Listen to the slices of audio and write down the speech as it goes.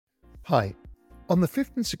Hi. On the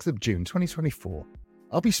 5th and 6th of June 2024,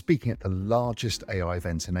 I'll be speaking at the largest AI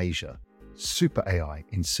event in Asia, Super AI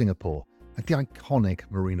in Singapore at the iconic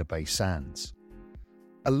Marina Bay Sands.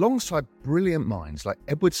 Alongside brilliant minds like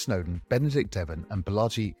Edward Snowden, Benedict Devon and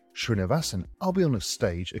Balaji Srinivasan, I'll be on a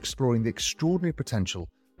stage exploring the extraordinary potential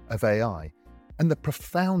of AI and the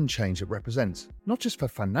profound change it represents, not just for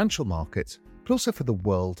financial markets, but also for the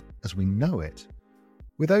world as we know it.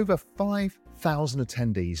 With over 5,000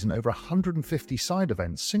 attendees and over 150 side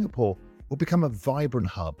events, Singapore will become a vibrant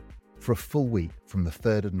hub for a full week from the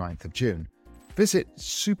 3rd and 9th of June. Visit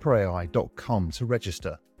superai.com to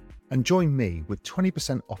register and join me with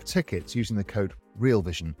 20% off tickets using the code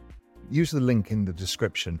REALVISION. Use the link in the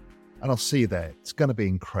description and I'll see you there. It's going to be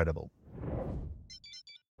incredible.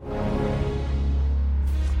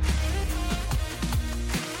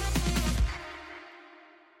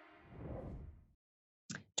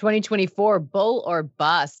 2024, bull or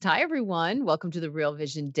bust. Hi, everyone. Welcome to the Real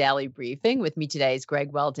Vision Daily Briefing. With me today is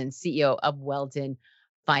Greg Weldon, CEO of Weldon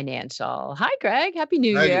Financial. Hi, Greg. Happy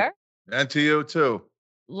New Year. And to you, too.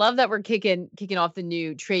 Love that we're kicking off the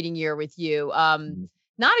new trading year with you.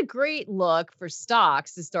 Not a great look for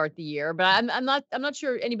stocks to start the year, but I'm not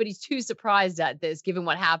sure anybody's too surprised at this, given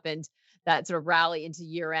what happened, that sort of rally into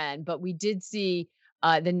year end. But we did see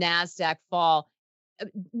the NASDAQ fall.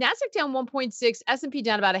 NASDAQ down 1.6, S&P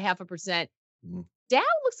down about 0.5%. Dow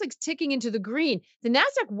looks like it's ticking into the green. The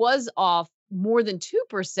NASDAQ was off more than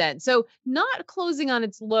 2%. So not closing on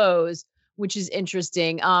its lows, which is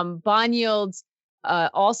interesting. Bond yields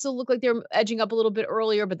also look like they're edging up a little bit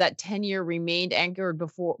earlier, but that 10-year remained anchored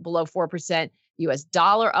below 4%. US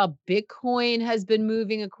dollar up. Bitcoin has been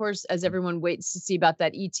moving, of course, as everyone waits to see about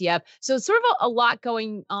that ETF. So it's sort of a lot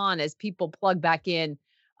going on as people plug back in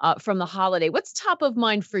from the holiday. What's top of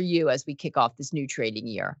mind for you as we kick off this new trading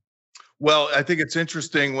year? Well, I think it's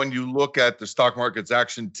interesting when you look at the stock market's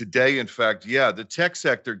action today. In fact, the tech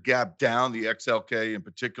sector gapped down, the XLK in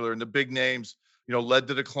particular, and the big names, led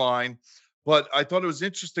the decline. But I thought it was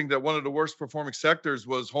interesting that one of the worst performing sectors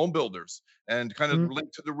was home builders and kind of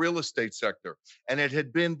linked to the real estate sector. And it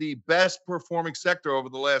had been the best performing sector over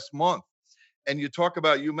the last month. And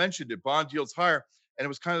you mentioned it, bond yields higher. And it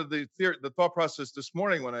was kind of the thought process this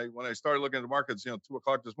morning when I started looking at the markets,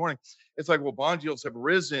 2:00 this morning. It's like, well, bond yields have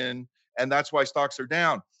risen, and that's why stocks are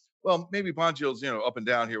down. Well, maybe bond yields, up and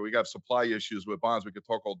down here. We got supply issues with bonds we could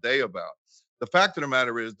talk all day about. The fact of the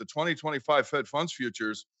matter is the 2025 Fed funds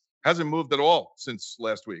futures hasn't moved at all since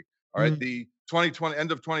last week. All right, the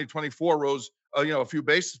end of 2024 rose, a few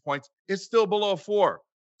basis points. It's still below 4.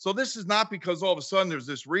 So this is not because all of a sudden there's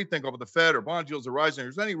this rethink over the Fed or bond yields are rising.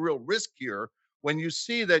 There's any real risk here. When you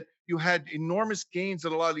see that you had enormous gains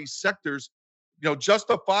in a lot of these sectors,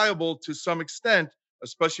 justifiable to some extent,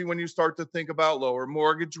 especially when you start to think about lower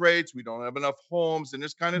mortgage rates, we don't have enough homes and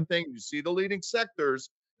this kind of thing. You see the leading sectors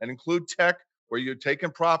and include tech where you're taking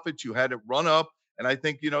profits, you had it run up. And I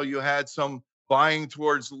think, you had some buying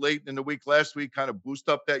towards late in the week last week, kind of boost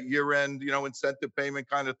up that year end, incentive payment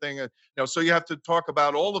kind of thing. So you have to talk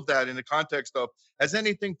about all of that in the context of, has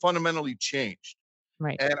anything fundamentally changed?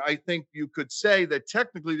 Right. And I think you could say that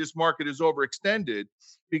technically this market is overextended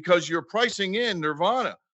because you're pricing in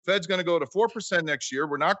nirvana. Fed's going to go to 4% next year.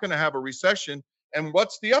 We're not going to have a recession. And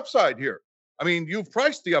what's the upside here? I mean, you've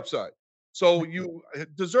priced the upside. So you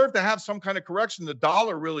deserve to have some kind of correction. The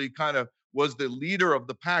dollar really kind of was the leader of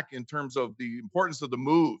the pack in terms of the importance of the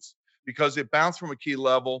moves because it bounced from a key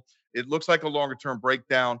level. It looks like a longer term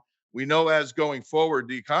breakdown. We know as going forward,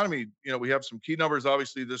 the economy, we have some key numbers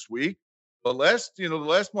obviously this week. The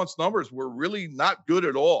last month's numbers were really not good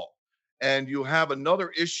at all. And you have another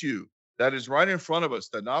issue that is right in front of us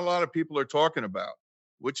that not a lot of people are talking about,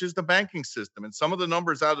 which is the banking system and some of the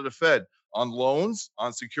numbers out of the Fed on loans,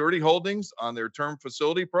 on security holdings, on their term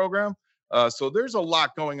facility program. So there's a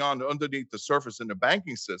lot going on underneath the surface in the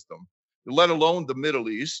banking system, let alone the Middle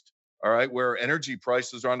East, all right, where energy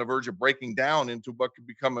prices are on the verge of breaking down into what could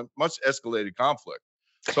become a much escalated conflict.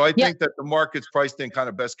 So I think that the market's priced in kind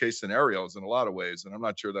of best case scenarios in a lot of ways, and I'm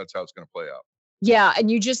not sure that's how it's going to play out. Yeah,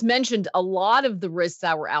 and you just mentioned a lot of the risks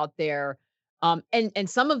that were out there, and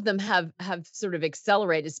some of them have sort of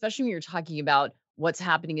accelerated, especially when you're talking about what's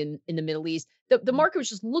happening in the Middle East. The market was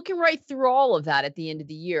just looking right through all of that at the end of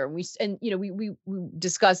the year, and we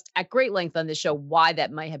discussed at great length on this show why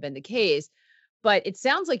that might have been the case. But it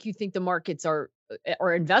sounds like you think the markets or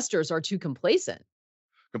investors are too complacent.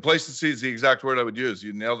 Complacency is the exact word I would use.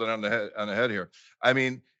 You nailed it on the head here. I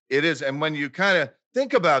mean, it is. And when you kind of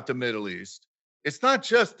think about the Middle East, it's not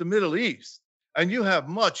just the Middle East. And you have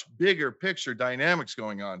much bigger picture dynamics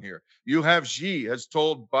going on here. You have Xi has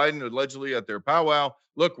told Biden allegedly at their powwow,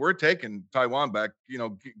 look, we're taking Taiwan back,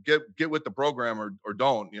 get with the program or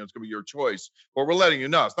don't, it's going to be your choice, but we're letting you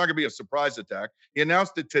know. It's not going to be a surprise attack. He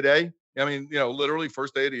announced it today. I mean, literally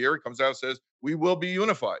first day of the year, he comes out and says, we will be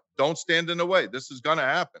unified. Don't stand in the way. This is going to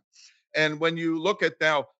happen. And when you look at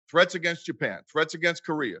now threats against Japan, threats against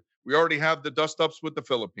Korea, we already have the dust ups with the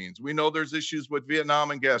Philippines. We know there's issues with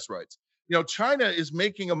Vietnam and gas rights. China is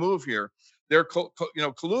making a move here. They're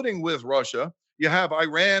colluding with Russia. You have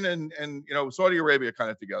Iran and Saudi Arabia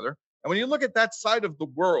kind of together. And when you look at that side of the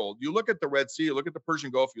world, you look at the Red Sea, you look at the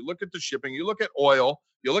Persian Gulf, you look at the shipping, you look at oil,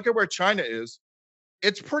 you look at where China is,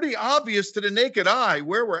 it's pretty obvious to the naked eye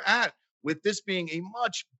where we're at with this being a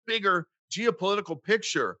much bigger geopolitical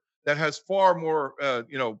picture that has far more,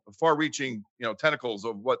 far-reaching, tentacles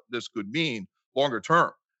of what this could mean longer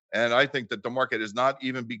term. And I think that the market has not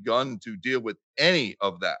even begun to deal with any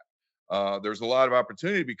of that. There's a lot of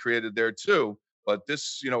opportunity to be created there too. But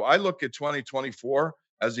this, I look at 2024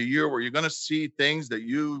 as a year where you're going to see things that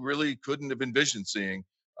you really couldn't have envisioned seeing,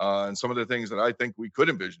 and some of the things that I think we could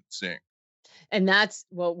envision seeing. And that's,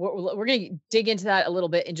 well, we're going to dig into that a little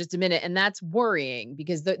bit in just a minute. And that's worrying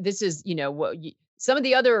because this is, some of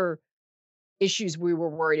the other issues we were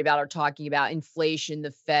worried about are talking about inflation,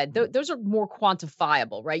 the Fed. Those are more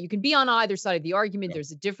quantifiable, right? You can be on either side of the argument. Yeah.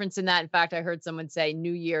 There's a difference in that. In fact, I heard someone say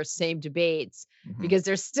New Year, same debates, Mhm. because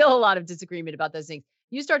there's still a lot of disagreement about those things.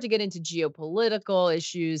 You start to get into geopolitical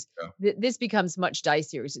issues, this becomes much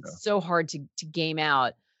dicier because it's so hard to game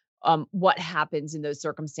out what happens in those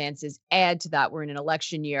circumstances. Add to that, we're in an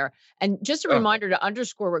election year. And just a reminder to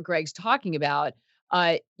underscore what Greg's talking about,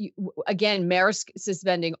 again, Maersk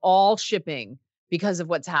suspending all shipping because of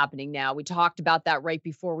what's happening now. We talked about that right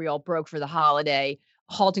before we all broke for the holiday,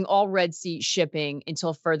 halting all Red Sea shipping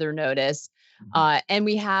until further notice. And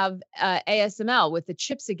we have ASML with the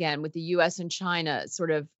chips again, with the US and China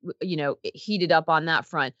sort of, heated up on that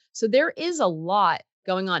front. So there is a lot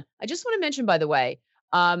going on. I just want to mention, by the way,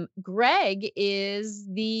 Greg is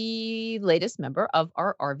the latest member of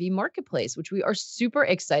our RV Marketplace, which we are super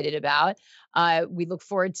excited about. We look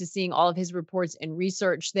forward to seeing all of his reports and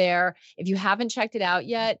research there. If you haven't checked it out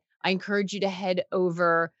yet, I encourage you to head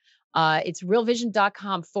over. It's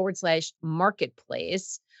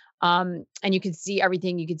realvision.com/marketplace. And you can see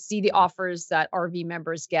everything. You can see the offers that RV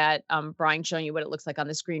members get. Brian showing you what it looks like on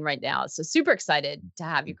the screen right now. So super excited to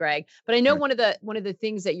have you, Greg. But I know one of the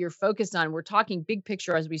things that you're focused on, we're talking big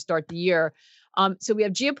picture as we start the year. So we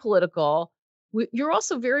have geopolitical. You're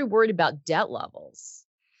also very worried about debt levels.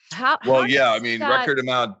 Record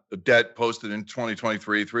amount of debt posted in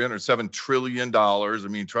 2023, $307 trillion.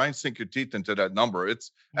 Try and sink your teeth into that number.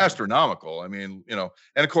 It's astronomical. And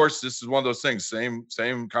of course, this is one of those things,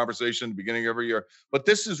 same conversation at the beginning of every year. But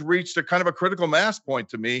this has reached a kind of a critical mass point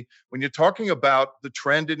to me when you're talking about the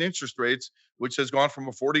trend in interest rates, which has gone from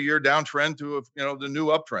a 40-year downtrend to the new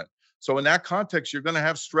uptrend. So in that context, you're going to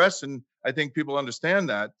have stress, and I think people understand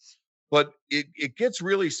that. But it gets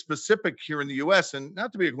really specific here in the U.S. And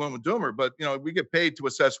not to be a gloom and doomer, but we get paid to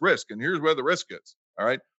assess risk, and here's where the risk is. All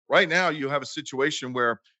right, right now you have a situation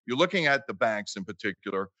where you're looking at the banks in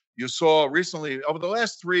particular. You saw recently over the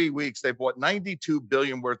last 3 weeks they bought $92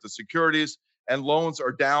 billion worth of securities, and loans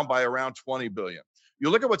are down by around $20 billion. You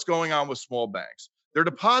look at what's going on with small banks. Their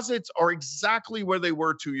deposits are exactly where they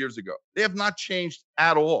were 2 years ago. They have not changed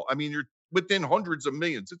at all. You're within hundreds of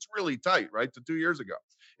millions. It's really tight, right, to 2 years ago.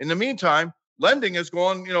 In the meantime, lending has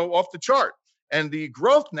gone, off the chart. And the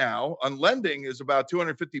growth now on lending is about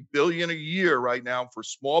 $250 billion a year right now for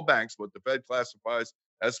small banks, what the Fed classifies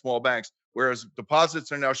as small banks, whereas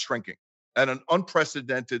deposits are now shrinking at an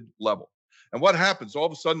unprecedented level. And what happens? All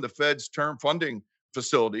of a sudden, the Fed's term funding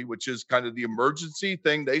facility, which is kind of the emergency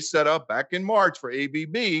thing they set up back in March for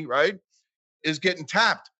ABB, right, is getting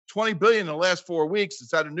tapped. $20 billion in the last 4 weeks.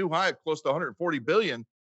 It's at a new high of close to $140 billion.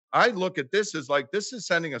 I look at this as like, this is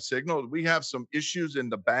sending a signal that we have some issues in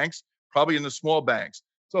the banks, probably in the small banks.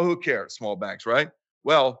 So who cares? Small banks, right?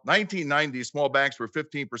 Well, 1990, small banks were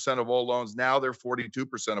 15% of all loans. Now they're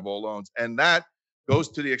 42% of all loans. And that goes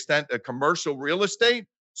to the extent that commercial real estate,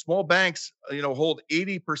 small banks, hold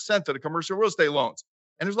 80% of the commercial real estate loans.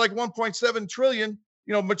 And there's like 1.7 trillion,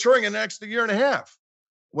 maturing in the next year and a half.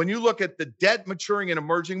 When you look at the debt maturing in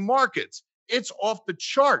emerging markets, it's off the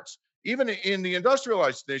charts. Even in the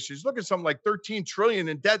industrialized nations, look at something like 13 trillion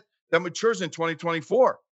in debt that matures in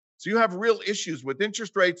 2024. So you have real issues with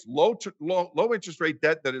interest rates, low interest rate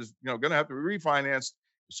debt that is, going to have to be refinanced,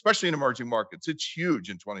 especially in emerging markets. It's huge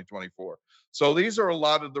in 2024. So these are a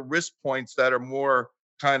lot of the risk points that are more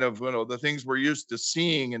kind of, the things we're used to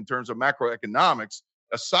seeing in terms of macroeconomics,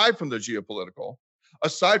 aside from the geopolitical,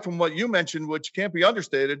 aside from what you mentioned, which can't be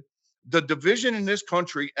understated, the division in this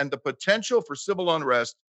country and the potential for civil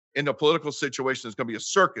unrest in the political situation is going to be a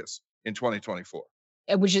circus in 2024.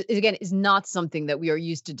 Which is, again, is not something that we are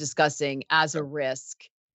used to discussing as a risk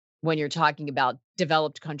when you're talking about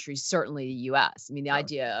developed countries, certainly the U.S. I mean, the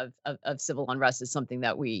idea of civil unrest is something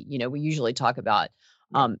that we usually talk about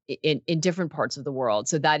in different parts of the world.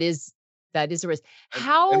 So that is a risk.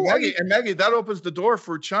 Maggie, that opens the door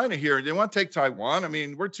for China here. They want to take Taiwan. I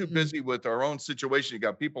mean, we're too busy with our own situation. You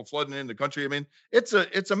got people flooding in the country. I mean, it's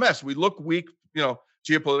a mess. We look weak,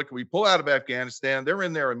 geopolitically. We pull out of Afghanistan. They're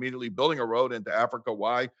in there immediately building a road into Africa.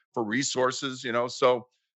 Why? For resources, So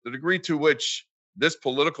the degree to which this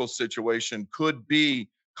political situation could be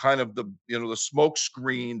kind of the smoke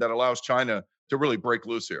screen that allows China to really break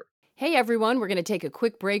loose here. Hey everyone, we're going to take a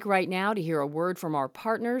quick break right now to hear a word from our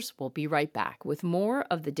partners. We'll be right back with more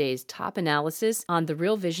of the day's top analysis on the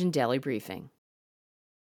Real Vision Daily Briefing.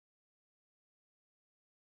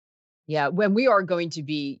 Yeah, when we are going to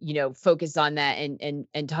be, focused on that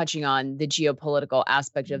and touching on the geopolitical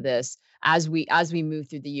aspect of this as we move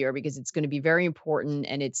through the year, because it's going to be very important.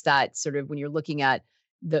 And it's that sort of when you're looking at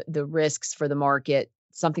the risks for the market,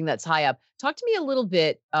 something that's high up. Talk to me a little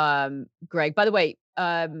bit, Greg. By the way,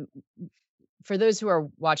 for those who are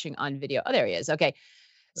watching on video, there he is. Okay.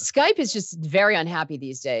 Skype is just very unhappy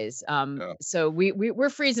these days. So we're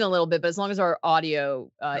freezing a little bit, but as long as our audio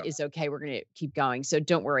is okay, we're going to keep going. So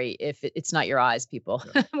don't worry if it's not your eyes, people.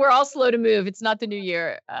 Yeah. We're all slow to move. It's not the new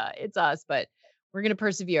year. It's us, but we're going to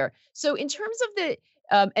persevere. So in terms of the,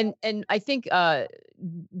 and I think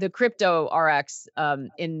the Crypto RX on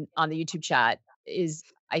the YouTube chat is,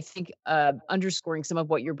 I think, underscoring some of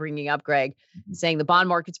what you're bringing up, Greg, saying the bond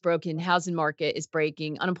market's broken, housing market is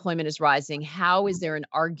breaking, unemployment is rising. How is there an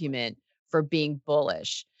argument for being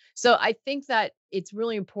bullish? So I think that it's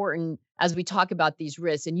really important as we talk about these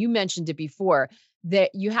risks, and you mentioned it before,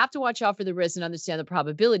 that you have to watch out for the risks and understand the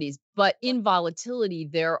probabilities, but in volatility,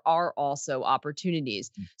 there are also opportunities.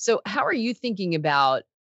 So how are you thinking about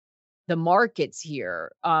the markets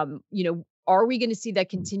here? Are we going to see that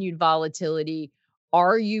continued volatility?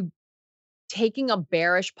 Are you taking a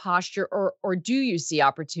bearish posture, or do you see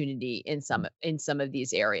opportunity in some of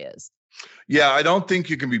these areas? Yeah, I don't think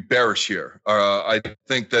you can be bearish here. I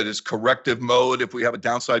think that is corrective mode if we have a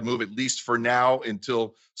downside move, at least for now,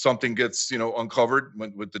 until something gets uncovered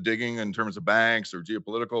with the digging in terms of banks or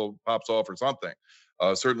geopolitical pops off or something.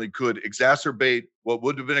 Certainly could exacerbate what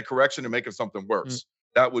would have been a correction and make it something worse.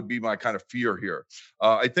 That would be my kind of fear here.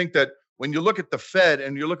 I think that when you look at the Fed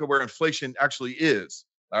and you look at where inflation actually is,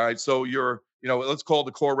 all right, so you're, let's call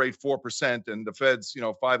the core rate 4% and the Fed's,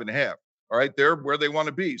 5.5%. All right, they're where they want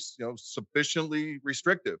to be, sufficiently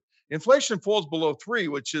restrictive. Inflation falls below 3%,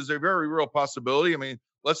 which is a very real possibility. I mean,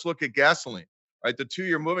 let's look at gasoline, right? The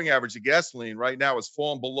 2-year moving average of gasoline right now has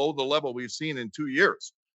fallen below the level we've seen in 2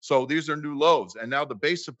 years. So these are new lows. And now the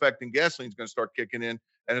base effect in gasoline is going to start kicking in.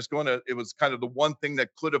 And it was kind of the one thing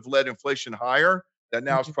that could have led inflation higher that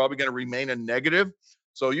now is probably going to remain a negative.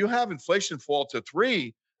 So you have inflation fall to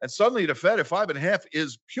 3%, and suddenly the Fed at 5.5%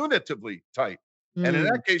 is punitively tight. And in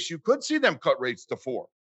that case, you could see them cut rates to 4%.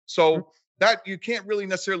 So that you can't really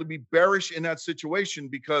necessarily be bearish in that situation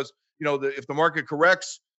because, if the market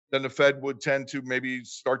corrects, then the Fed would tend to maybe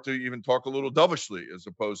start to even talk a little dovishly as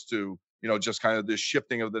opposed to, just kind of this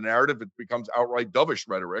shifting of the narrative. It becomes outright dovish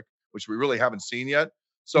rhetoric, which we really haven't seen yet.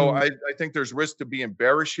 So I think there's risk to being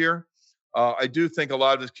bearish here. I do think a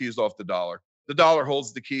lot of this keys off the dollar. The dollar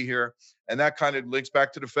holds the key here, and that kind of links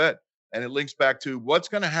back to the Fed, and it links back to what's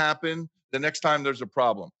going to happen the next time there's a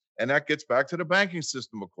problem. And that gets back to the banking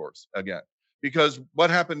system, of course, again, because what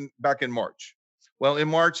happened back in March? Well, in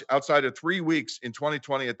March, outside of 3 weeks in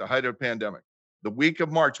 2020 at the height of the pandemic, the week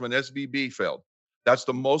of March when SVB failed, that's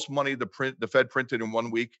the most money the Fed printed in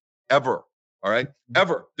 1 week ever. All right,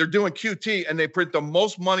 ever. They're doing QT and they print the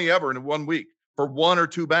most money ever in 1 week for 1 or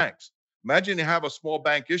 2 banks. Imagine you have a small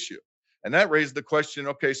bank issue. And that raised the question,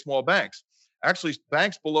 okay, small banks. Actually,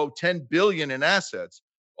 banks below 10 billion in assets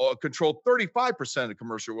control 35% of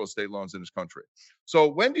commercial real estate loans in this country. So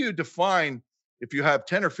when do you define if you have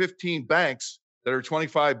 10 or 15 banks that are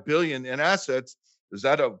 25 billion in assets, is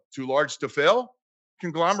that a too large to fail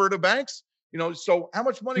conglomerate of banks? So how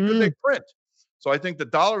much money could they print? So I think the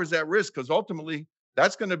dollar is at risk because ultimately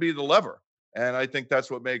that's going to be the lever. And I think that's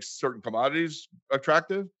what makes certain commodities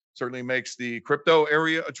attractive, certainly makes the crypto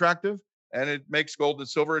area attractive, and it makes gold and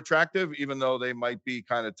silver attractive, even though they might be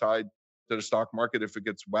kind of tied to the stock market if it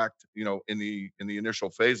gets whacked, in the initial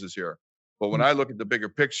phases here. But when I look at the bigger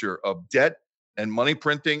picture of debt and money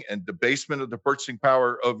printing and debasement of the purchasing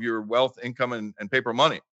power of your wealth, income, and paper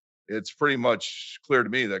money, it's pretty much clear to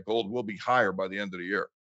me that gold will be higher by the end of the year.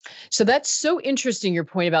 So that's so interesting, your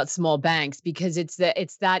point about small banks, because it's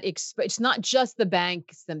it's not just the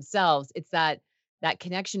banks themselves, it's that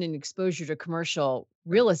connection and exposure to commercial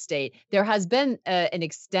real estate. There has been an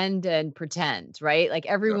extend and pretend, right? Like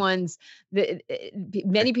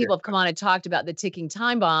many people have come on and talked about the ticking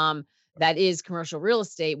time bomb that is commercial real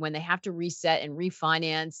estate. When they have to reset and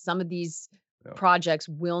refinance, some of these projects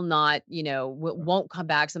will not, won't come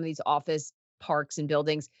back. Some of these office parks and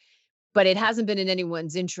buildings, but it hasn't been in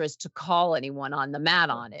anyone's interest to call anyone on the mat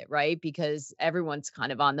on it, right? Because everyone's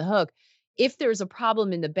kind of on the hook. If there's a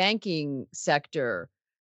problem in the banking sector,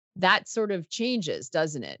 that sort of changes,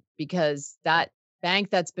 doesn't it? Because that bank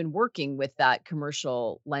that's been working with that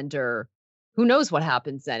commercial lender, who knows what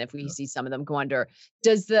happens then if we see some of them go under.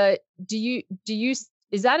 Is that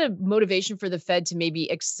a motivation for the Fed to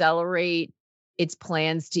maybe accelerate its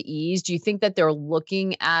plans to ease? Do you think that they're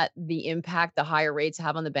looking at the impact the higher rates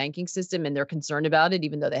have on the banking system and they're concerned about it,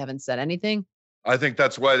 even though they haven't said anything? I think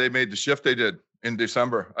that's why they made the shift they did in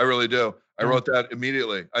December. I really do. I wrote that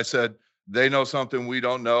immediately. I said, they know something we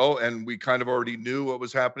don't know, and we kind of already knew what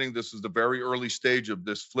was happening. This is the very early stage of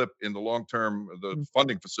this flip in the long-term, the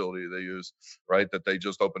funding facility they use, right, that they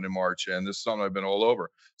just opened in March. And this is something I've been all over.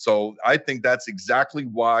 So I think that's exactly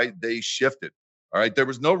why they shifted. All right. There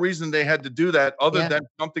was no reason they had to do that other than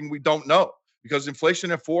something we don't know, because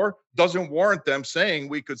inflation at 4 doesn't warrant them saying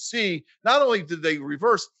we could see. Not only did they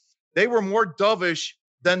reverse, they were more dovish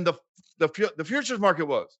than the futures market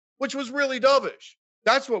was, which was really dovish.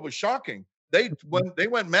 That's what was shocking. When they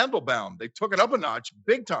went Mandelbaum, they took it up a notch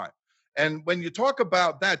big time. And when you talk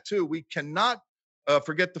about that too, we cannot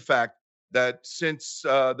forget the fact that since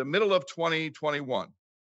the middle of 2021,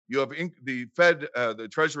 you have the Fed, the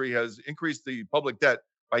Treasury has increased the public debt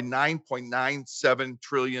by $9.97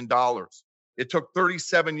 trillion. It took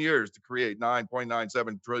 37 years to create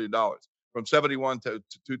 $9.97 trillion from 71 to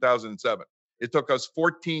 2007. It took us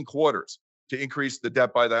 14 quarters to increase the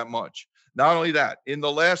debt by that much. Not only that, in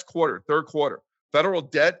the last quarter, third quarter, federal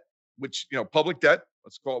debt, which, public debt,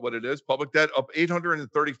 let's call it what it is, public debt up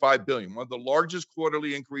 $835 billion, one of the largest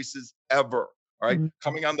quarterly increases ever. All right.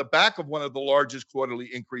 Coming on the back of one of the largest quarterly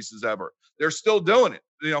increases ever. They're still doing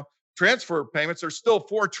it. Transfer payments are still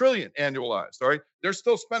 $4 trillion annualized. All right. They're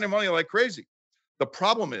still spending money like crazy. The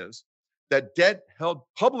problem is that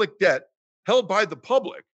public debt held by the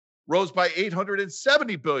public rose by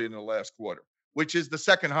 $870 billion in the last quarter, which is the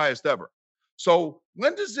second highest ever. So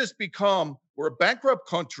when does this become, we're a bankrupt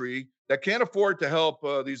country that can't afford to help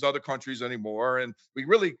these other countries anymore? And we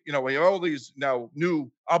really, we have all these now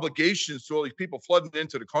new obligations to all these people flooding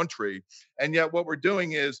into the country. And yet what we're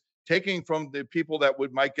doing is taking from the people that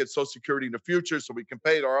might get Social Security in the future so we can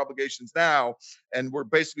pay our obligations now. And we're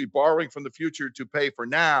basically borrowing from the future to pay for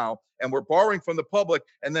now. And we're borrowing from the public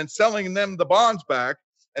and then selling them the bonds back.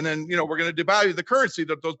 And then, we're going to devalue the currency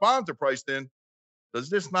that those bonds are priced in. Does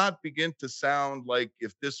this not begin to sound like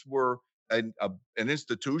if this were an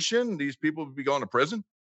institution, these people would be going to prison?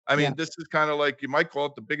 I mean, this is kind of like, you might call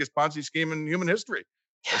it the biggest Ponzi scheme in human history.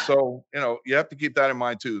 So, you have to keep that in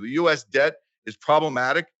mind too. The U.S. debt is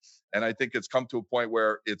problematic. And I think it's come to a point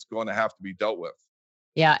where it's going to have to be dealt with.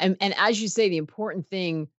 Yeah. And as you say, the important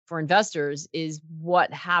thing for investors is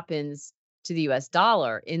what happens to the US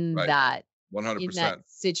dollar in that 100%. In that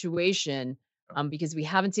situation, because we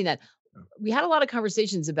haven't seen that. We had a lot of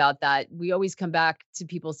conversations about that. We always come back to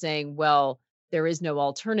people saying, well, there is no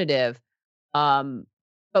alternative.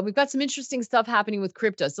 But we've got some interesting stuff happening with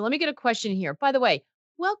crypto. So let me get a question here. By the way,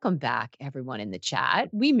 welcome back, everyone in the chat.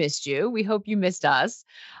 We missed you. We hope you missed us.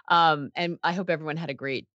 And I hope everyone had a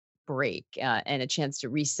great break and a chance to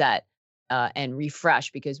reset and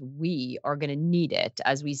refresh, because we are going to need it,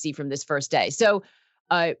 as we see from this first day. So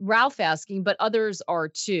Ralph asking, but others are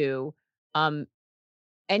too.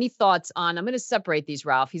 Any thoughts on, I'm going to separate these,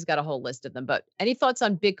 Ralph. He's got a whole list of them, but any thoughts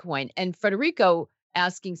on Bitcoin? And Federico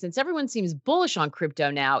asking, since everyone seems bullish on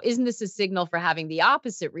crypto now, isn't this a signal for having the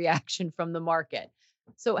opposite reaction from the market?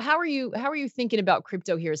 So how are you thinking about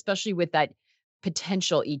crypto here, especially with that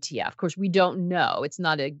potential ETF? Of course, we don't know. It's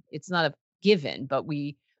not a given, but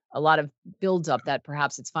a lot of builds up that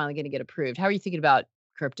perhaps it's finally going to get approved. How are you thinking about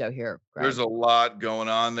crypto here, Greg? There's a lot going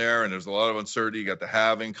on there, and there's a lot of uncertainty. You got the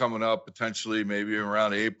halving coming up potentially, maybe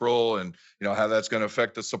around April, and how that's going to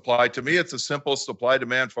affect the supply. To me, it's a simple supply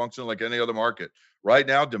demand function like any other market. Right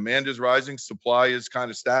now, demand is rising, supply is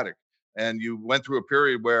kind of static. And you went through a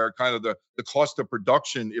period where kind of the cost of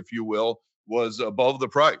production, if you will, was above the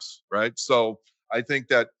price, right? So I think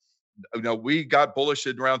that we got bullish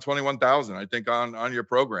at around 21,000, I think, on your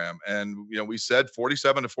program, and we said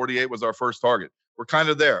 47 to 48 was our first target. We're kind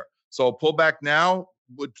of there. So a pullback now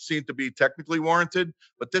would seem to be technically warranted,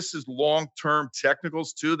 but this is long-term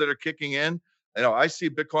technicals too that are kicking in. I see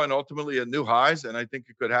Bitcoin ultimately at new highs, and I think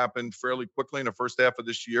it could happen fairly quickly in the first half of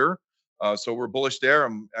this year. So we're bullish there.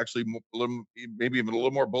 I'm actually maybe even a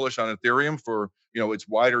little more bullish on Ethereum for its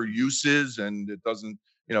wider uses, and it doesn't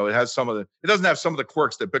it has it doesn't have some of the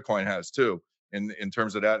quirks that Bitcoin has too in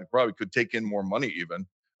terms of that. It probably could take in more money even,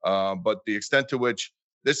 but the extent to which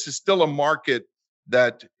this is still a market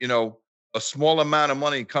that a small amount of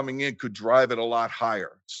money coming in could drive it a lot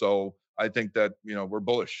higher. So I think that we're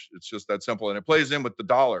bullish. It's just that simple, and it plays in with the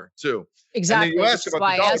dollar too. Exactly. And then you asked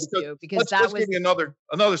about the dollar because let's give you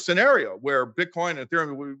another scenario where Bitcoin and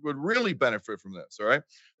Ethereum would really benefit from this. All right,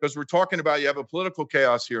 because we're talking about you have a political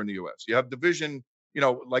chaos here in the U.S. You have division,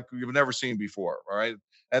 like we've never seen before. All right.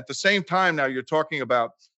 At the same time, now you're talking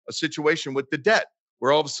about a situation with the debt,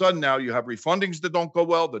 where all of a sudden now you have refundings that don't go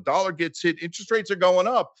well, the dollar gets hit, interest rates are going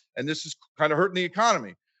up, and this is kind of hurting the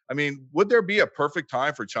economy. I mean, would there be a perfect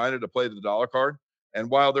time for China to play the dollar card? And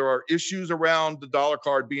while there are issues around the dollar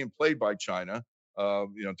card being played by China,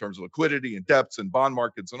 in terms of liquidity and debts and bond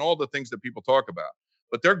markets and all the things that people talk about,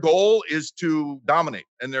 but their goal is to dominate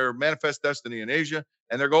and their manifest destiny in Asia,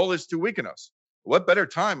 and their goal is to weaken us. What better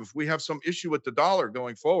time if we have some issue with the dollar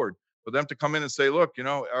going forward for them to come in and say, look,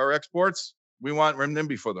 our exports, we want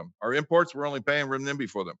renminbi for them. Our imports, we're only paying renminbi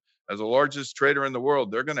for them. As the largest trader in the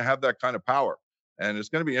world, they're going to have that kind of power. And it's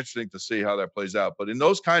going to be interesting to see how that plays out. But in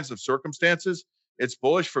those kinds of circumstances, it's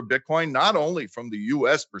bullish for Bitcoin, not only from the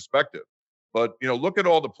U.S. perspective, but, look at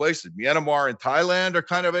all the places. Myanmar and Thailand are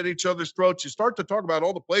kind of at each other's throats. You start to talk about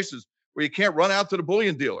all the places where you can't run out to the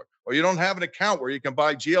bullion dealer, or you don't have an account where you can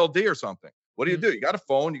buy GLD or something. What do? You got a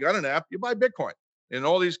phone, you got an app, you buy Bitcoin in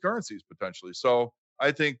all these currencies potentially. So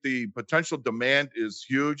I think the potential demand is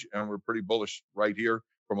huge, and we're pretty bullish right here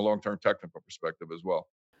from a long-term technical perspective as well.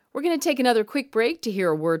 We're going to take another quick break to hear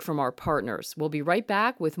a word from our partners. We'll be right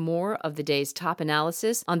back with more of the day's top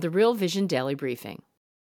analysis on the Real Vision Daily Briefing.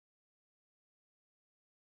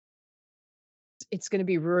 It's going to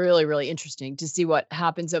be really, really interesting to see what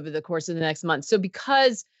happens over the course of the next month. So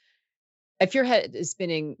because if your head is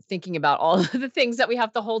spinning thinking about all of the things that we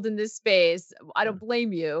have to hold in this space, I don't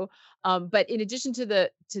blame you. But in addition to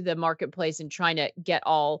the marketplace and trying to get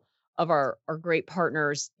all of our great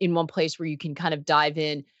partners in one place where you can kind of dive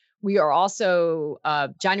in, we are also,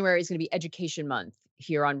 January is going to be Education Month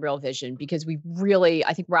here on Real Vision, because we really,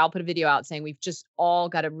 I think Raul put a video out saying we've just all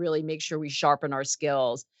got to really make sure we sharpen our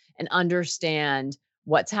skills and understand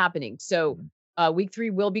what's happening. So week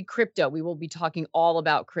 3 will be crypto. We will be talking all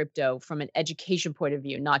about crypto from an education point of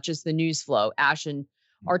view, not just the news flow. Ash and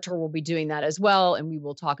Artur will be doing that as well, and we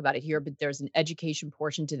will talk about it here, but there's an education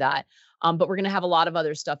portion to that. But we're going to have a lot of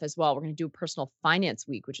other stuff as well. We're going to do a personal finance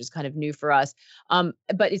week, which is kind of new for us.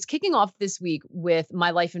 But it's kicking off this week with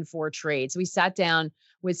My Life in 4 Trades. We sat down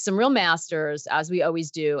with some real masters, as we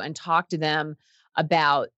always do, and talked to them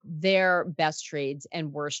about their best trades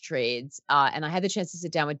and worst trades. And I had the chance to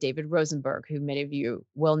sit down with David Rosenberg, who many of you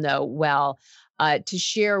will know well, to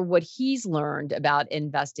share what he's learned about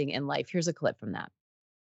investing in life. Here's a clip from that.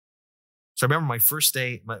 So I remember my first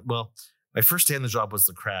day, my first day on the job was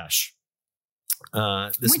the crash.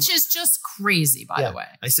 Which is just crazy, by the way.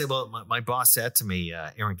 I said, well, my boss said to me,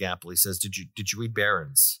 Aaron Gapple, he says, did you read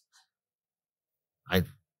Barron's?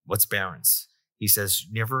 What's Barron's? He says,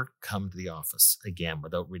 never come to the office again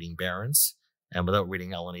without reading Barron's and without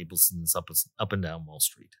reading Alan Abelson's Up and Down Wall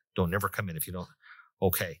Street. Don't never come in if you don't.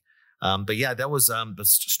 Okay. But yeah, that was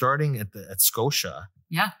starting at Scotia.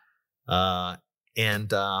 Yeah.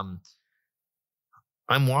 And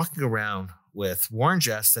I'm walking around with Warren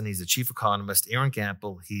Jestin, he's the chief economist, Aaron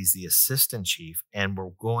Gapple, he's the assistant chief, and we're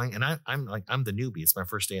going, and I'm the newbie. It's my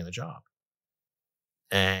first day on the job.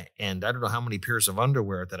 And I don't know how many pairs of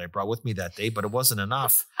underwear that I brought with me that day, but it wasn't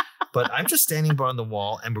enough. But I'm just standing behind the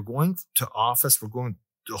wall, and we're going to office, we're going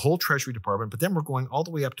to the whole Treasury Department, but then we're going all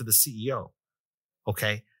the way up to the CEO.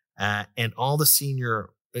 Okay. And all the senior,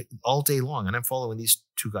 all day long. And I'm following these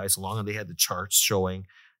two guys along, and they had the charts showing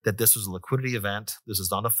that this was a liquidity event. This is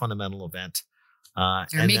not a fundamental event.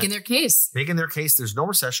 They're making their case. Making their case. There's no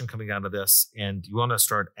recession coming out of this, and you want to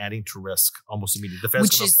start adding to risk almost immediately. The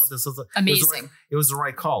Fed's Which is amazing. It was the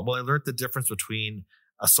right call. Well, I learned the difference between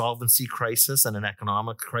a solvency crisis and an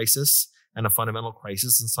economic crisis and a fundamental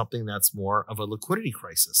crisis, and something that's more of a liquidity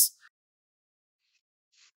crisis.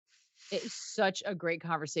 It's such a great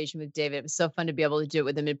conversation with David. It was so fun to be able to do it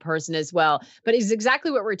with him in person as well. But it's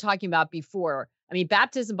exactly what we were talking about before. I mean,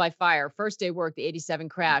 baptism by fire, first day work, the 87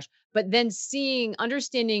 crash, but then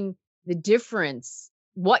understanding the difference,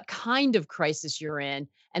 what kind of crisis you're in,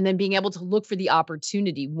 and then being able to look for the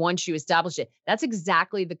opportunity once you establish it. That's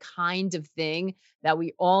exactly the kind of thing that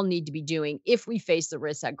we all need to be doing if we face the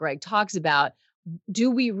risks that Greg talks about.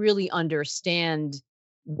 Do we really understand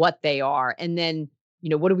what they are? And then,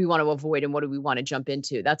 what do we want to avoid and what do we want to jump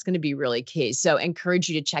into? That's going to be really key. So encourage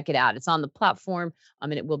you to check it out. It's on the platform,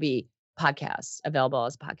 and it will be available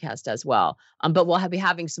as podcast as well. But we'll be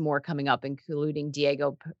having some more coming up, including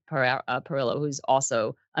Diego Perillo, who's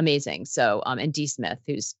also amazing. So, and D. Smith,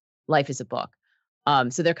 whose life is a book.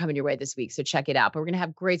 So they're coming your way this week. So check it out. But we're going to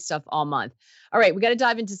have great stuff all month. All right, we got to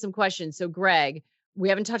dive into some questions. So Greg, we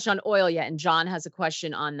haven't touched on oil yet, and John has a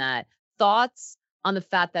question on that. Thoughts on the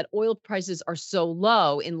fact that oil prices are so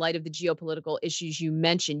low in light of the geopolitical issues you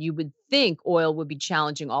mentioned? You would think oil would be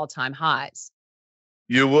challenging all-time highs.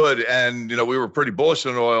 You would. And, we were pretty bullish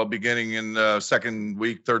on oil beginning in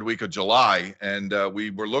the third week of July. And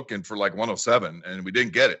we were looking for like 107 and we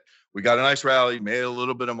didn't get it. We got a nice rally, made a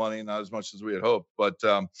little bit of money, not as much as we had hoped. But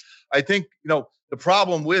I think, the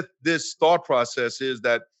problem with this thought process is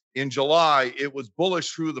that in July, it was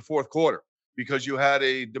bullish through the fourth quarter because you had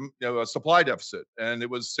a supply deficit, and it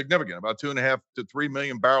was significant, about 2.5 to 3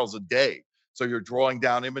 million barrels a day. So you're drawing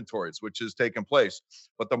down inventories, which has taken place.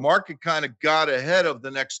 But the market kind of got ahead of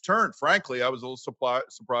the next turn. Frankly, I was a little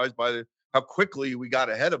surprised by how quickly we got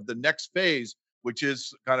ahead of the next phase, which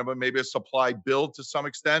is kind of maybe a supply build to some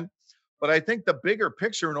extent. But I think the bigger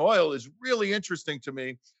picture in oil is really interesting to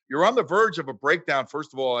me. You're on the verge of a breakdown.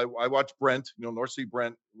 First of all, I watch Brent, North Sea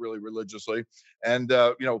Brent really religiously. And,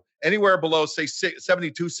 anywhere below, say,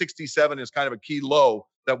 72.67 is kind of a key low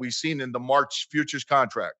that we've seen in the March futures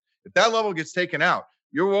contract. If that level gets taken out,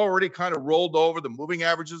 you're already kind of rolled over. The moving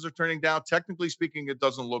averages are turning down. Technically speaking, it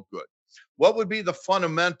doesn't look good. What would be the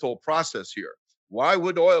fundamental process here? Why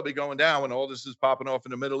would oil be going down when all this is popping off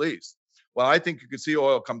in the Middle East? Well, I think you could see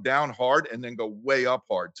oil come down hard and then go way up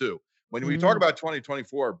hard too. When we talk about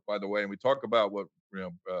 2024, by the way, and we talk about what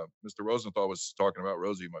Mr. Rosenthal was talking about,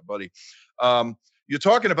 Rosie, my buddy, you're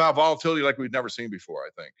talking about volatility like we've never seen before,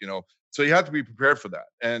 I think, so you have to be prepared for that.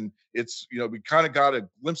 And it's, we kind of got a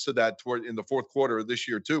glimpse of that in the fourth quarter of this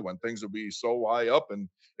year too, when things will be so high up. And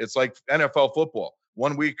it's like NFL football.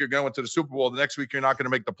 One week you're going to the Super Bowl, the next week you're not going to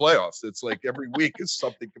make the playoffs. It's like every week is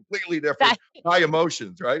something completely different, high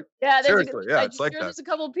emotions, right? Yeah, seriously, it's like that. There's a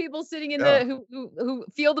couple of people sitting in who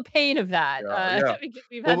feel the pain of that.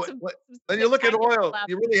 We've had when you look at oil,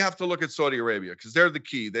 you really have to look at Saudi Arabia because they're the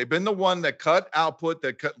key. They've been the one that cut output,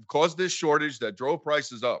 caused this shortage, that drove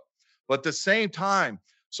prices up. But at the same time,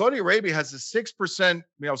 Saudi Arabia has a 6%,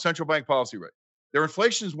 central bank policy rate. Their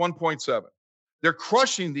inflation is 1.7. They're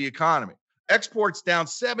crushing the economy. Exports down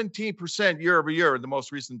 17% year over year in the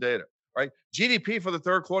most recent data, right? GDP for the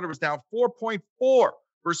third quarter was down 4.4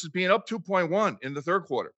 versus being up 2.1 in the third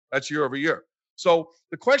quarter. That's year over year. So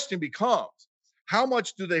the question becomes, how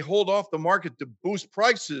much do they hold off the market to boost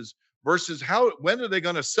prices versus when are they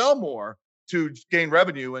going to sell more to gain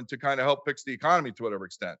revenue and to kind of help fix the economy to whatever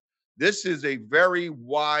extent? This is a very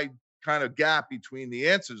wide kind of gap between the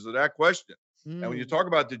answers to that question. And when you talk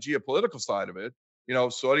about the geopolitical side of it,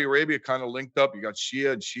 Saudi Arabia kind of linked up. You got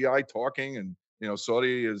Shia and Shiite talking, and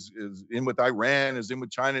Saudi is in with Iran, is in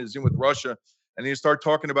with China, is in with Russia, and then you start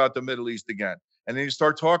talking about the Middle East again, and then you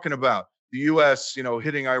start talking about the U.S.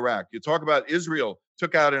 Hitting Iraq. You talk about Israel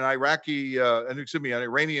took out an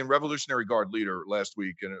Iranian Revolutionary Guard leader last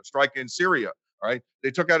week in a strike in Syria. All right, they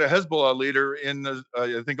took out a Hezbollah leader in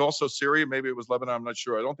I think also Syria. Maybe it was Lebanon. I'm not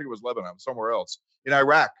sure. I don't think it was Lebanon. Somewhere else in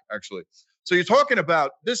Iraq, actually. So you're talking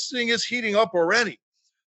about this thing is heating up already,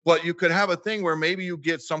 but you could have a thing where maybe you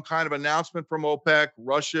get some kind of announcement from OPEC,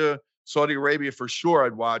 Russia, Saudi Arabia for sure.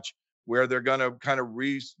 I'd watch where they're going to kind of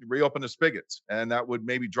reopen the spigots, and that would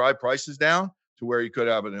maybe drive prices down to where you could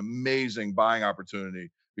have an amazing buying opportunity.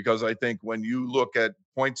 Because I think when you look at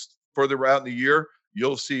points further out in the year,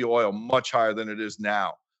 you'll see oil much higher than it is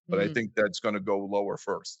now. But I think that's going to go lower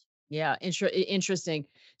first. Yeah, interesting.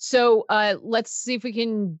 So let's see if we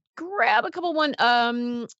can grab a couple one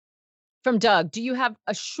from Doug. Do you have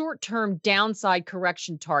a short-term downside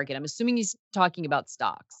correction target? I'm assuming he's talking about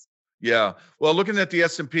stocks. Yeah. Well, looking at the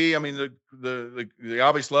S&P, I mean, the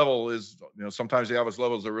obvious level is, sometimes the obvious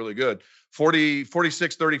levels are really good.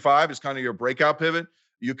 46.35 is kind of your breakout pivot.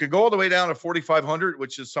 You could go all the way down to 4,500,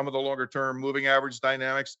 which is some of the longer term moving average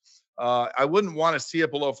dynamics. I wouldn't want to see it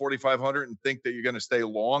below 4,500 and think that you're going to stay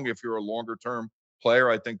long. If you're a longer term player,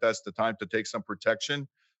 I think that's the time to take some protection.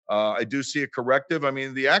 I do see a corrective. I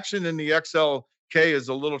mean, the action in the XLK is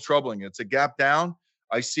a little troubling. It's a gap down.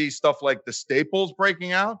 I see stuff like the staples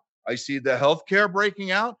breaking out. I see the healthcare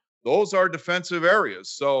breaking out. Those are defensive areas.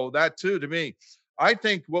 So that too, to me, I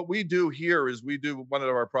think what we do here is we do one of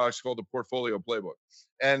our products called the Portfolio Playbook.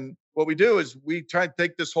 And what we do is we try to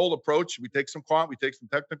take this whole approach. We take some quant, we take some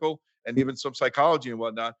technical, and even some psychology and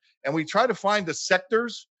whatnot. And we try to find the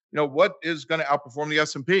sectors, what is going to outperform the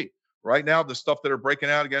S&P. Right now, the stuff that are breaking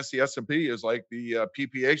out against the S&P is like the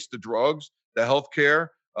PPH, the drugs, the healthcare,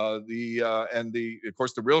 of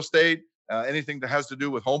course, the real estate, anything that has to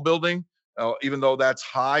do with home building, even though that's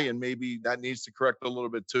high and maybe that needs to correct a little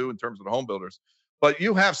bit too in terms of the home builders. But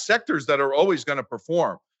you have sectors that are always going to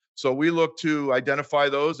perform. So we look to identify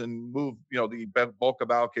those and move, the bulk of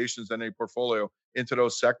allocations in a portfolio into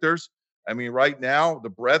those sectors. I mean, right now, the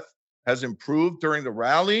breadth has improved during the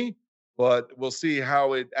rally, but we'll see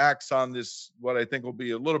how it acts on this, what I think will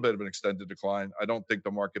be a little bit of an extended decline. I don't think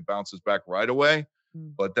the market bounces back right away.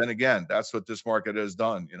 But then again, that's what this market has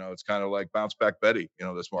done. It's kind of like bounce back Betty,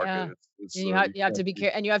 this market. Yeah. It's you have to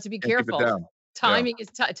be careful. Timing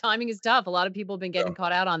is tough. A lot of people have been getting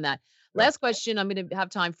caught out on that. Last question I'm going to have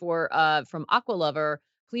time for from Aqua Lover.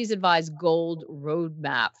 Please advise gold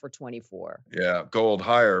roadmap for 24. Yeah, gold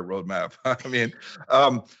higher roadmap. I mean,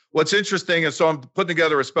 what's interesting is, so I'm putting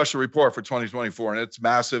together a special report for 2024, and it's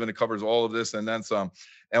massive and it covers all of this and then some.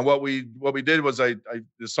 And what we did was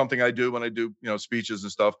it's something I do when I do speeches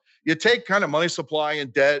and stuff. You take kind of money supply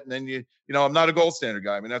and debt, and then I'm not a gold standard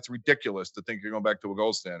guy. I mean, that's ridiculous to think you're going back to a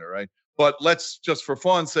gold standard, right? But let's just for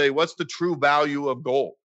fun say, what's the true value of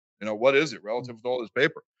gold? What is it relative to all this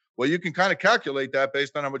paper? Well, you can kind of calculate that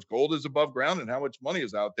based on how much gold is above ground and how much money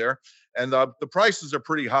is out there. And the prices are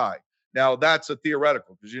pretty high. Now, that's a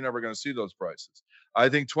theoretical because you're never going to see those prices. I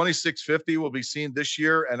think 2650 will be seen this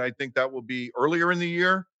year, and I think that will be earlier in the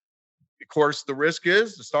year. Of course, the risk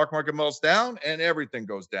is the stock market melts down and everything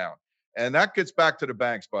goes down. And that gets back to the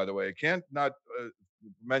banks, by the way. I can't not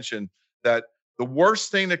mention that the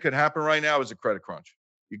worst thing that could happen right now is a credit crunch.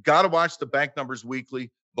 You got to watch the bank numbers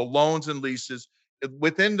weekly, the loans and leases.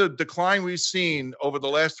 Within the decline we've seen over the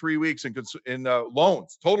last 3 weeks in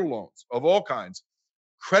loans, total loans of all kinds,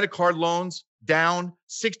 credit card loans down.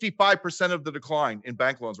 65% of the decline in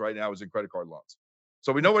bank loans right now is in credit card loans.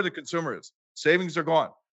 So we know where the consumer is. Savings are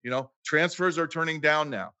gone. Transfers are turning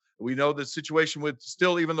down now. We know the situation with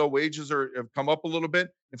still, even though wages have come up a little bit,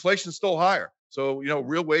 inflation's still higher. So,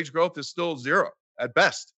 real wage growth is still zero at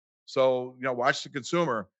best. So, watch the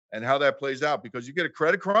consumer and how that plays out, because you get a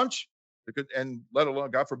credit crunch, and let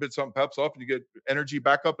alone, God forbid, something pops off and you get energy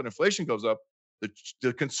back up and inflation goes up,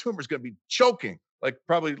 the consumer's going to be choking,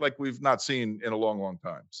 probably like we've not seen in a long, long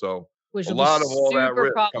time. So a lot of all that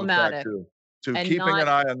risk comes back to keeping an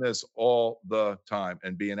eye on this all the time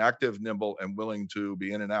and being active, nimble, and willing to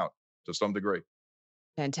be in and out to some degree.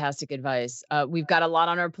 Fantastic advice. We've got a lot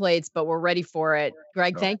on our plates, but we're ready for it.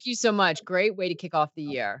 Greg, thank you so much. Great way to kick off the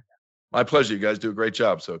year. My pleasure. You guys do a great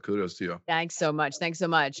job. So kudos to you. Thanks so much.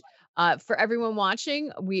 For everyone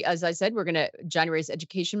watching, as I said, January's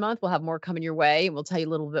Education Month. We'll have more coming your way, and we'll tell you a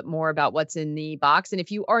little bit more about what's in the box. And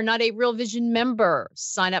if you are not a Real Vision member,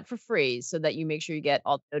 sign up for free so that you make sure you get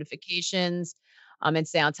all the notifications and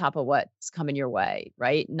stay on top of what's coming your way,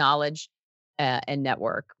 right? Knowledge and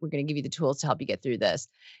network. We're going to give you the tools to help you get through this.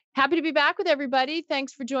 Happy to be back with everybody.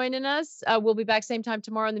 Thanks for joining us. We'll be back same time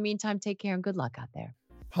tomorrow. In the meantime, take care and good luck out there.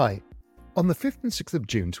 Hi. On the 5th and 6th of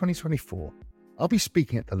June 2024, I'll be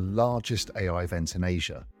speaking at the largest AI event in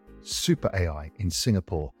Asia, Super AI in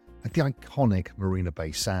Singapore at the iconic Marina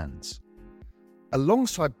Bay Sands.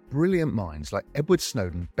 Alongside brilliant minds like Edward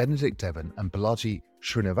Snowden, Benedict Devon and Balaji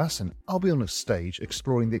Srinivasan, I'll be on a stage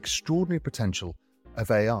exploring the extraordinary potential of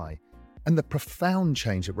AI and the profound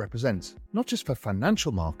change it represents, not just for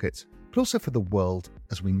financial markets, but also for the world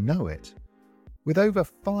as we know it. With over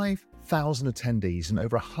 5,000 attendees and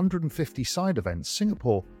over 150 side events,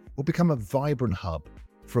 Singapore will become a vibrant hub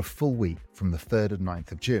for a full week from the 3rd and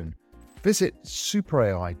 9th of June. Visit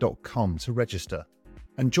superai.com to register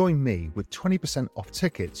and join me with 20% off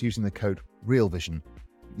tickets using the code REALVISION.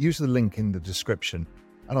 Use the link in the description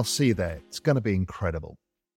and I'll see you there. It's going to be incredible.